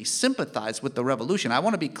genuinely sympathized with the revolution. I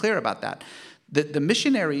want to be clear about that. The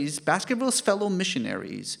missionaries, Baskerville's fellow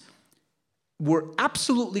missionaries, were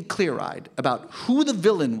absolutely clear-eyed about who the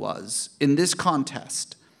villain was in this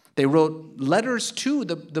contest. They wrote letters to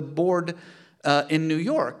the board in New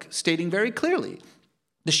York stating very clearly,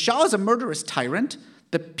 the Shah is a murderous tyrant.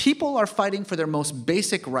 The people are fighting for their most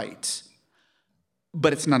basic rights,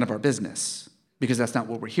 but it's none of our business, because that's not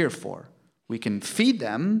what we're here for. We can feed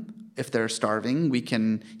them if they're starving, we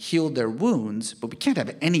can heal their wounds, but we can't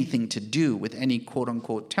have anything to do with any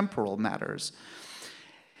quote-unquote temporal matters.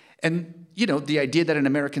 And, the idea that an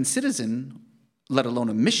American citizen, let alone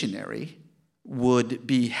a missionary, would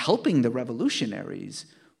be helping the revolutionaries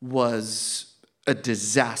was a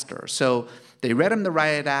disaster. So they read him the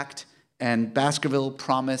Riot Act, and Baskerville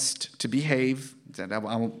promised to behave. He said, I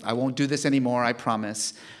won't do this anymore, I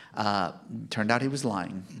promise. Turned out he was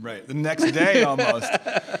lying. Right, the next day almost.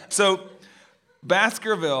 So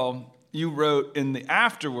Baskerville, you wrote in the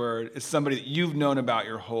afterword, is somebody that you've known about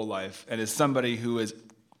your whole life, and is somebody who is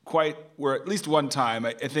where at least one time,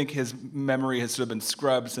 I think his memory has sort of been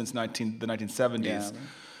scrubbed since the 1970s. Yeah.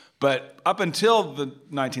 But up until the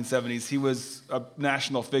 1970s, he was a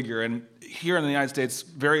national figure. And here in the United States,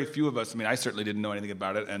 very few of us, I certainly didn't know anything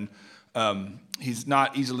about it, and he's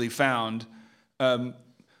not easily found.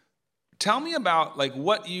 Tell me about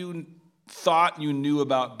what you thought you knew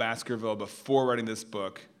about Baskerville before writing this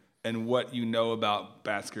book, and what you know about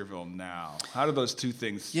Baskerville now. How do those two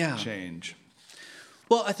things change?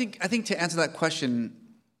 Well, I think to answer that question,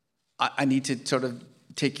 I need to sort of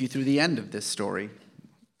take you through the end of this story.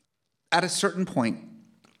 At a certain point,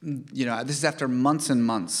 this is after months and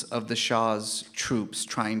months of the Shah's troops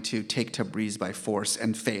trying to take Tabriz by force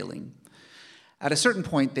and failing. At a certain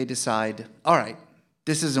point, they decide, all right,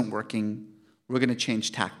 this isn't working. We're going to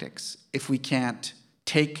change tactics. If we can't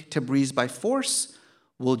take Tabriz by force,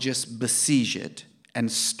 we'll just besiege it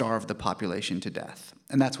and starve the population to death.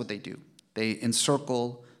 And that's what they do. They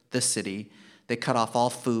encircle the city. They cut off all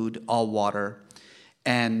food, all water,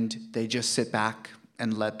 and they just sit back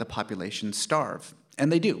and let the population starve. And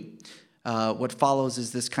they do. What follows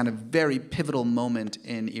is this kind of very pivotal moment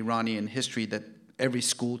in Iranian history that every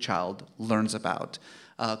school child learns about,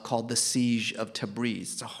 called the Siege of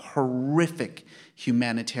Tabriz. It's a horrific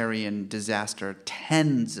humanitarian disaster.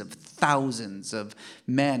 Tens of thousands of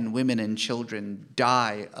men, women, and children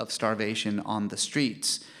die of starvation on the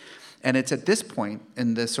streets. And it's at this point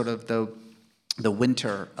in the sort of the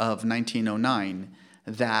winter of 1909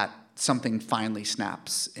 that something finally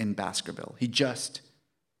snaps in Baskerville. He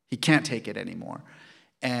can't take it anymore.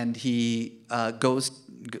 And he goes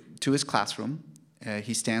to his classroom.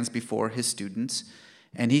 He stands before his students,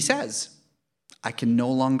 and he says, I can no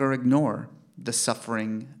longer ignore the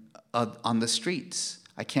suffering on the streets.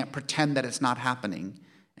 I can't pretend that it's not happening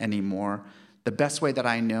anymore. The best way that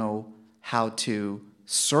I know how to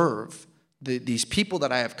serve these people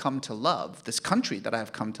that I have come to love, this country that I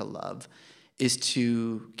have come to love, is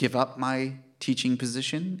to give up my teaching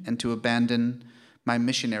position and to abandon my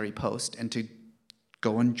missionary post and to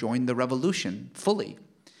go and join the revolution fully.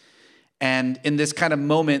 And in this kind of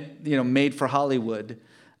moment, made for Hollywood,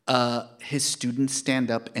 his students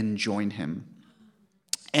stand up and join him.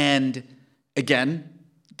 And again,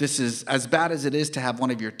 this is as bad as it is to have one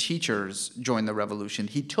of your teachers join the revolution.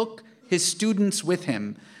 He took his students with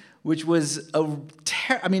him, which was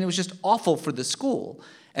it was just awful for the school,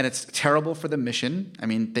 and it's terrible for the mission. I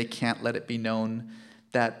mean, they can't let it be known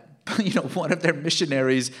that one of their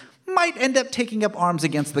missionaries might end up taking up arms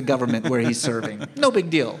against the government where he's serving. No big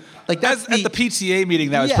deal. Like that's at the PTA meeting,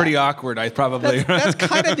 that was pretty awkward. That's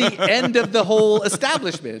kind of the end of the whole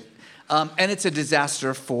establishment, and it's a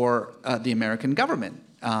disaster for the American government.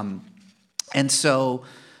 And so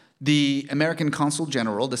the American Consul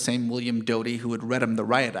General, the same William Doty who had read him the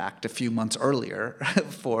Riot Act a few months earlier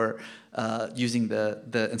for using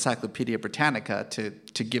the Encyclopedia Britannica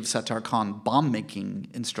to give Sattar Khan bomb-making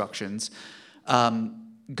instructions,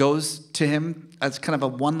 goes to him as kind of a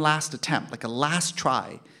one last attempt, like a last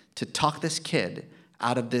try to talk this kid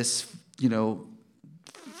out of this,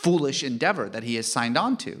 foolish endeavor that he has signed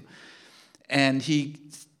on to. And he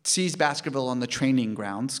sees Baskerville on the training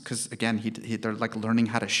grounds because, again, they're like learning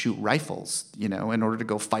how to shoot rifles, in order to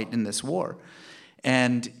go fight in this war.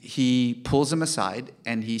 And he pulls him aside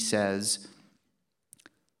and he says,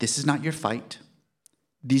 "This is not your fight.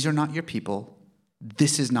 These are not your people.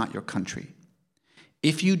 This is not your country.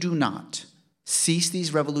 If you do not cease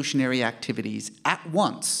these revolutionary activities at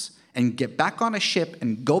once and get back on a ship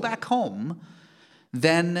and go back home,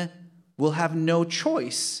 then we'll have no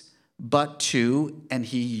choice but to," and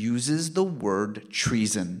he uses the word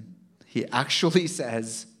treason. He actually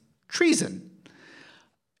says treason.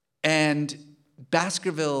 And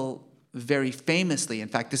Baskerville very famously, in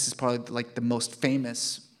fact, this is probably like the most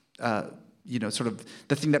famous, sort of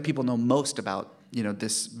the thing that people know most about,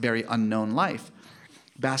 this very unknown life.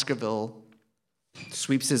 Baskerville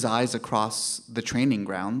sweeps his eyes across the training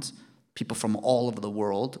grounds, people from all over the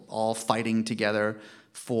world, all fighting together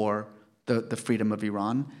for the freedom of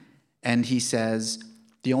Iran. And he says,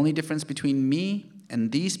 "The only difference between me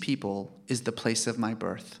and these people is the place of my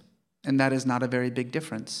birth. And that is not a very big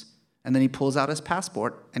difference." And then he pulls out his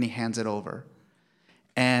passport and he hands it over.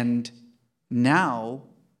 And now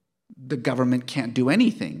the government can't do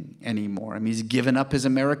anything anymore. I mean, he's given up his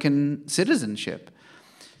American citizenship.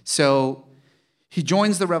 So he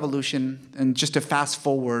joins the revolution, and just to fast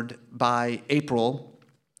forward, by April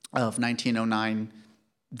of 1909,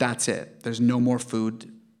 that's it. There's no more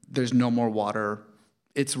food. There's no more water.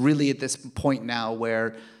 It's really at this point now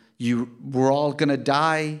where we're all going to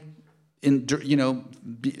die in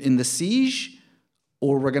the siege,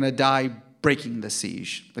 or we're going to die breaking the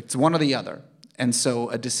siege. It's one or the other. And so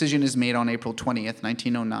a decision is made on April 20th,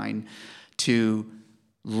 1909, to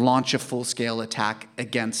launch a full-scale attack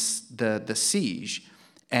against the siege.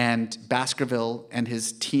 And Baskerville and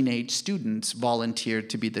his teenage students volunteered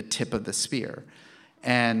to be the tip of the spear.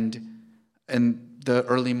 And in the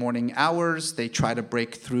early morning hours, they try to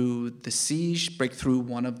break through the siege, break through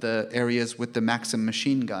one of the areas with the Maxim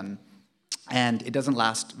machine gun. And it doesn't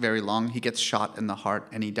last very long. He gets shot in the heart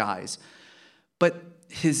and he dies. But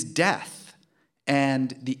his death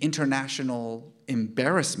and the international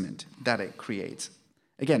embarrassment that it creates,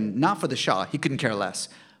 again, not for the Shah, he couldn't care less,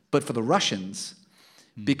 but for the Russians,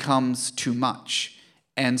 becomes too much.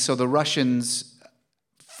 And so the Russians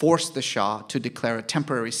force the Shah to declare a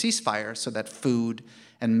temporary ceasefire so that food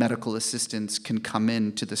and medical assistance can come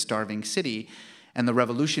in to the starving city. And the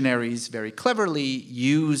revolutionaries very cleverly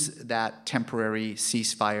use that temporary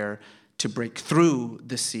ceasefire to break through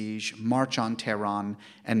the siege, march on Tehran,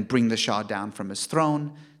 and bring the Shah down from his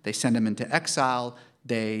throne. They send him into exile.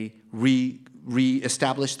 They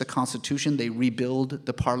re-establish the constitution. They rebuild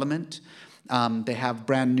the parliament. They have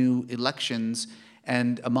brand new elections.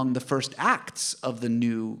 And among the first acts of the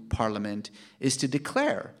new parliament is to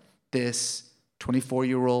declare this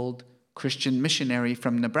 24-year-old Christian missionary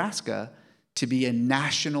from Nebraska to be a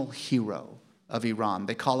national hero of Iran.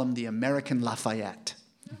 They call him the American Lafayette.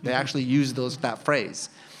 They actually use that phrase.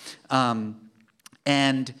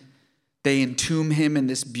 And they entomb him in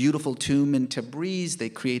this beautiful tomb in Tabriz. They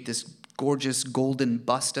create this gorgeous golden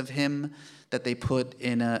bust of him that they put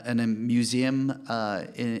in a museum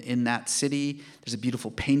in that city. There's a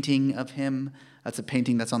beautiful painting of him. That's a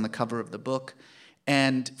painting that's on the cover of the book.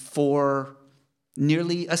 And for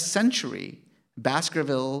nearly a century,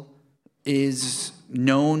 Baskerville is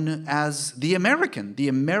known as the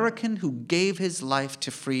American who gave his life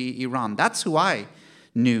to free Iran. That's who I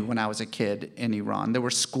knew when I was a kid in Iran. There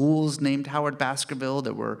were schools named Howard Baskerville.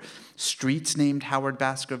 There were streets named Howard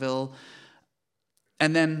Baskerville.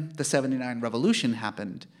 And then the 79 revolution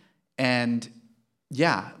happened. And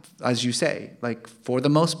yeah, as you say, like for the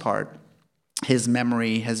most part, his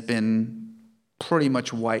memory has been pretty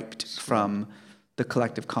much wiped from the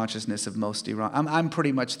collective consciousness of most Iran. I'm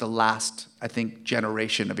pretty much the last, I think,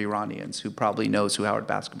 generation of Iranians who probably knows who Howard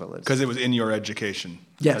Baskerville is. Because it was in your education.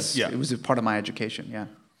 Yes, Yeah. it was a part of my education, yeah.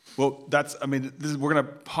 Well, we're going to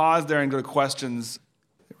pause there and go to questions.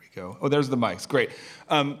 There we go. Oh, there's the mics. Great.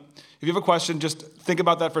 If you have a question, just think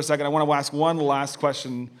about that for a second. I want to ask one last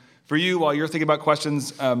question for you while you're thinking about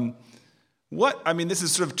questions. This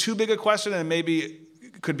is sort of too big a question and maybe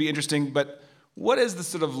it could be interesting, but what is the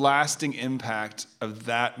sort of lasting impact of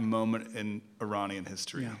that moment in Iranian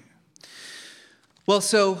history? Yeah. Well,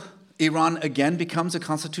 so Iran again becomes a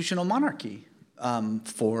constitutional monarchy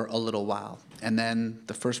for a little while. And then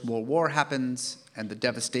the First World War happens, and the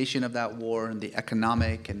devastation of that war and the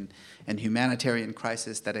economic and humanitarian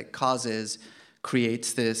crisis that it causes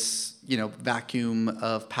creates this, vacuum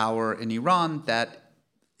of power in Iran that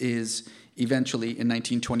is eventually in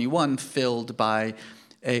 1921 filled by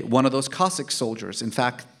one of those Cossack soldiers. In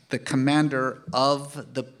fact, the commander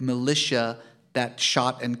of the militia that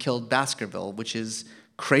shot and killed Baskerville, which is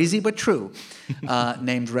crazy but true,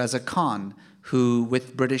 named Reza Khan, who,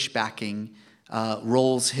 with British backing,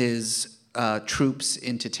 rolls his troops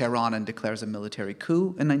into Tehran and declares a military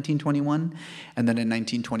coup in 1921, and then in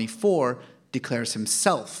 1924 declares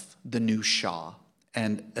himself the new Shah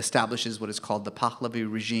and establishes what is called the Pahlavi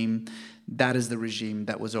regime. That is the regime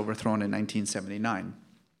that was overthrown in 1979.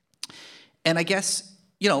 And I guess,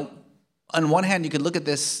 on one hand, you could look at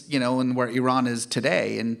this, and where Iran is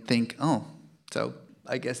today and think, oh, so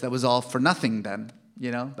I guess that was all for nothing then.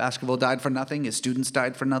 Baskerville died for nothing. His students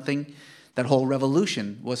died for nothing. That whole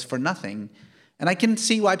revolution was for nothing. And I can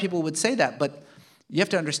see why people would say that, but you have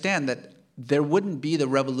to understand that there wouldn't be the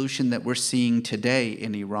revolution that we're seeing today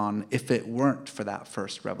in Iran if it weren't for that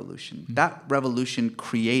first revolution. Mm-hmm. That revolution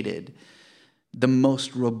created the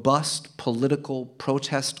most robust political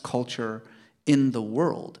protest culture in the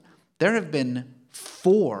world. There have been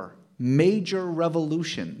 4 major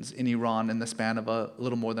revolutions in Iran in the span of a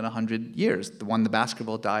little more than 100 years. The one the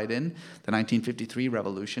Baskerville died in, the 1953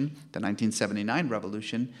 revolution, the 1979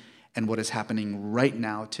 revolution, and what is happening right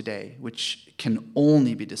now today, which can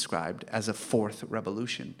only be described as a 4th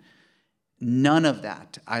revolution. None of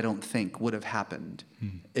that, I don't think, would have happened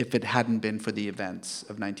if it hadn't been for the events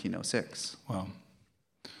of 1906. Wow.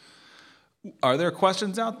 Are there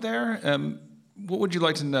questions out there? What would you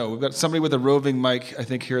like to know? We've got somebody with a roving mic, I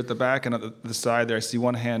think, here at the back and at the side there. I see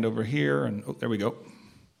one hand over here, and there we go.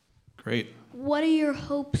 Great. What are your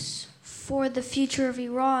hopes for the future of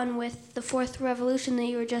Iran with the 4th revolution that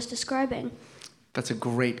you were just describing? That's a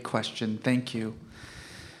great question. Thank you.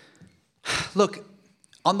 Look,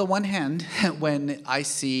 on the one hand, when I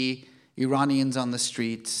see Iranians on the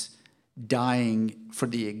streets dying for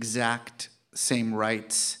the exact same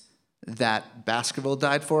rights that Baskerville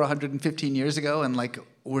died for 115 years ago, and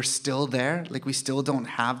we're still there, we still don't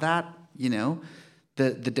have that,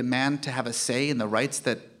 the demand to have a say in the rights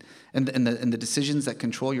that and the decisions that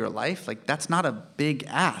control your life, that's not a big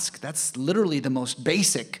ask. That's literally the most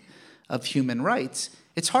basic of human rights.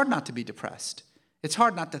 It's hard not to be depressed. It's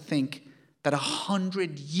hard not to think that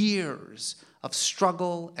 100 years of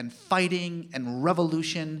struggle and fighting and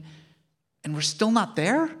revolution, and we're still not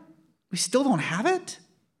there? We still don't have it?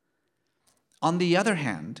 On the other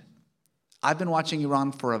hand, I've been watching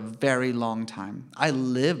Iran for a very long time. I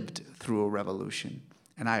lived through a revolution,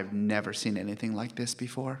 and I've never seen anything like this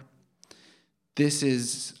before. This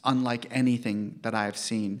is unlike anything that I've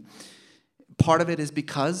seen. Part of it is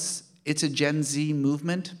because it's a Gen Z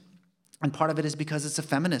movement, and part of it is because it's a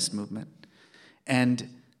feminist movement. And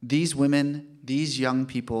these women, these young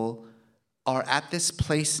people, are at this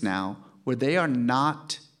place now where they are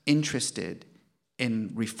not interested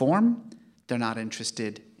in reform. They're not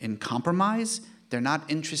interested in compromise. They're not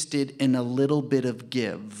interested in a little bit of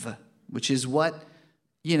give, which is what,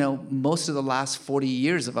 most of the last 40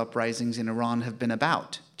 years of uprisings in Iran have been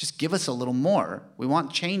about. Just give us a little more. We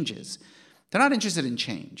want changes. They're not interested in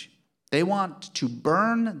change. They want to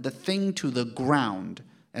burn the thing to the ground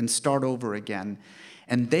and start over again.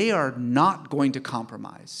 And they are not going to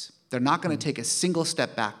compromise. They're not going to take a single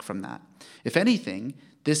step back from that. If anything,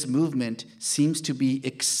 this movement seems to be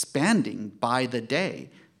expanding by the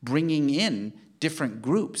day, bringing in different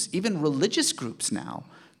groups, even religious groups now.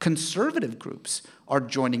 Conservative groups are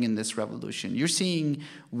joining in this revolution. You're seeing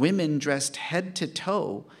women dressed head to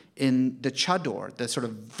toe in the chador, the sort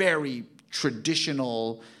of very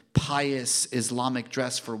traditional, pious Islamic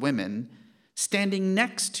dress for women, standing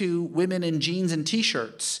next to women in jeans and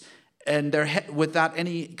T-shirts, and without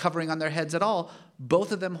any covering on their heads at all,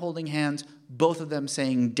 both of them holding hands, both of them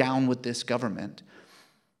saying, down with this government.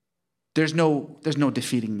 There's no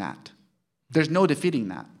defeating that. There's no defeating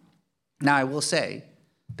that. Now, I will say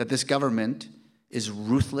that this government is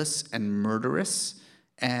ruthless and murderous,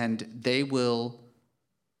 and they will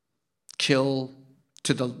kill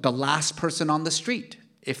to the last person on the street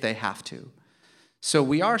if they have to. So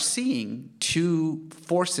we are seeing two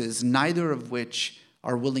forces, neither of which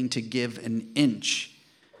are willing to give an inch.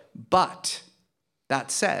 But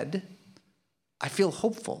that said, I feel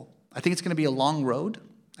hopeful. I think it's going to be a long road.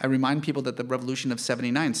 I remind people that the revolution of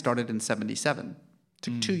 79 started in 77. It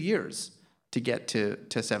took 2 years to get to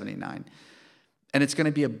 79. And it's going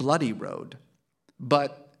to be a bloody road.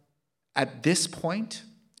 But at this point,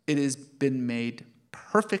 it has been made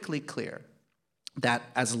perfectly clear that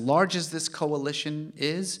as large as this coalition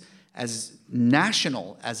is, as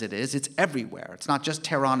national as it is, it's everywhere. It's not just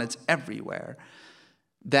Tehran, it's everywhere.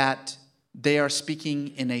 That they are speaking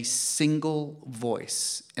in a single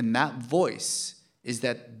voice. And that voice is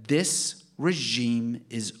that this regime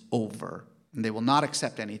is over. And they will not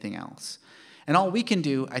accept anything else. And all we can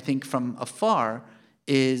do, I think, from afar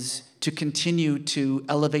is to continue to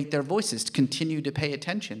elevate their voices, to continue to pay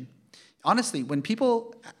attention. Honestly, when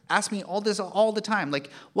people ask me all the time,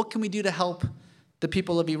 like, what can we do to help the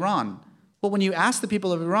people of Iran? Well, when you ask the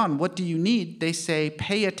people of Iran, what do you need? They say,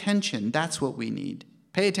 pay attention. That's what we need.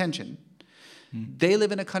 Pay attention. They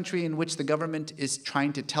live in a country in which the government is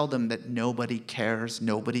trying to tell them that nobody cares,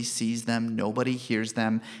 nobody sees them, nobody hears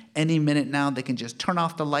them. Any minute now, they can just turn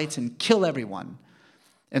off the lights and kill everyone.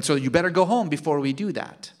 And so you better go home before we do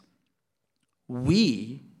that.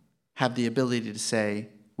 We have the ability to say,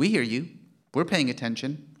 we hear you. We're paying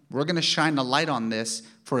attention. We're going to shine a light on this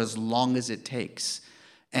for as long as it takes.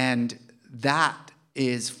 And that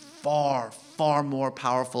is far, far more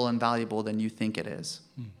powerful and valuable than you think it is.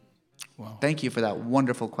 Wow. Thank you for that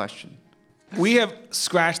wonderful question. We have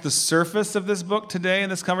scratched the surface of this book today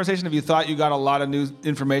in this conversation. If you thought you got a lot of new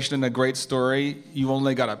information and a great story, you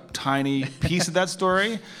only got a tiny piece of that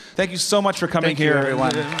story. Thank you so much for coming here. Thank you,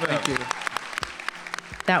 everyone. Thank you.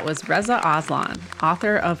 That was Reza Aslan,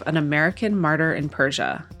 author of An American Martyr in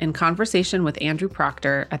Persia, in conversation with Andrew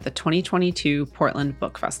Proctor at the 2022 Portland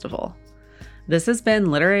Book Festival. This has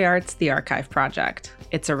been Literary Arts: The Archive Project.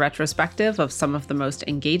 It's a retrospective of some of the most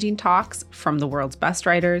engaging talks from the world's best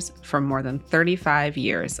writers from more than 35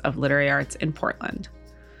 years of literary arts in Portland.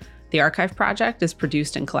 The Archive Project is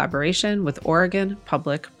produced in collaboration with Oregon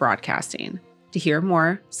Public Broadcasting. To hear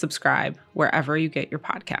more, subscribe wherever you get your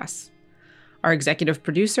podcasts. Our executive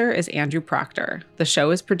producer is Andrew Proctor. The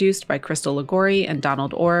show is produced by Crystal Ligori and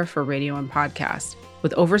Donald Orr for Radio and Podcast,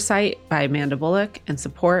 with oversight by Amanda Bullock and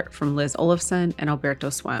support from Liz Olafson and Alberto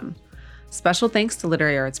Swem. Special thanks to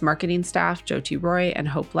Literary Arts marketing staff Jyoti Roy and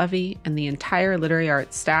Hope Levy, and the entire Literary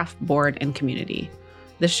Arts staff, board, and community.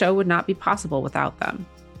 This show would not be possible without them.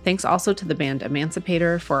 Thanks also to the band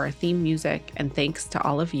Emancipator for our theme music, and thanks to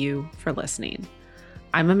all of you for listening.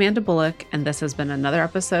 I'm Amanda Bullock, and this has been another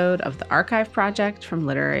episode of the Archive Project from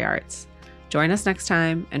Literary Arts. Join us next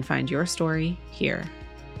time and find your story here.